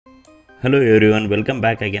Hello everyone, welcome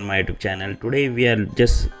back again my YouTube channel. Today we are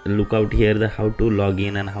just look out here the how to log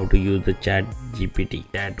in and how to use the ChatGPT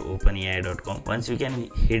at openai.com. Once you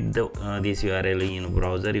can hit the this URL in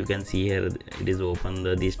browser, you can see here it is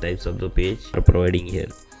open these types of the page are providing here.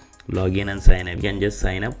 Login and sign up. You can just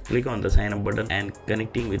sign up, click on the sign up button and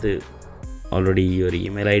connecting with already your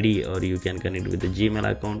email ID, or you can connect with the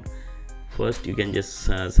Gmail account. First you can just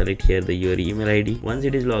select here your email ID. Once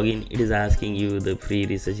it is login, it is asking you the free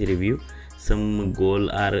research review. Some goal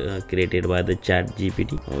are created by the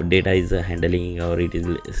ChatGPT, or data is handling, or it is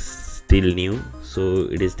still new, so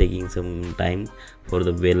it is taking some time for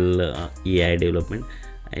the AI development.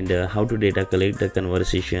 And how to data collect the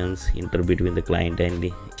conversations between the client and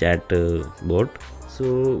the chat bot.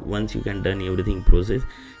 So once you can done everything process,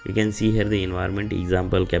 you can see here the environment,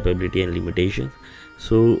 example, capability and limitations.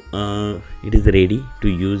 So it is ready to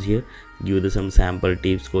use here. Give the some sample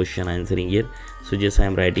tips, question answering here. So just I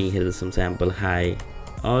am writing here some sample. Hi,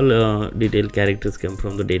 all detailed characters come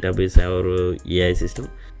from the database or AI system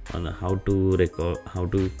on how to record, how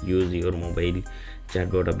to use your mobile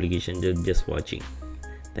chatbot application. Just watching.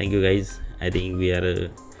 Thank you guys. I think we are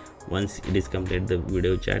once it is complete the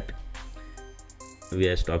video chat, we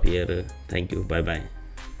are stop here. Thank you. Bye bye.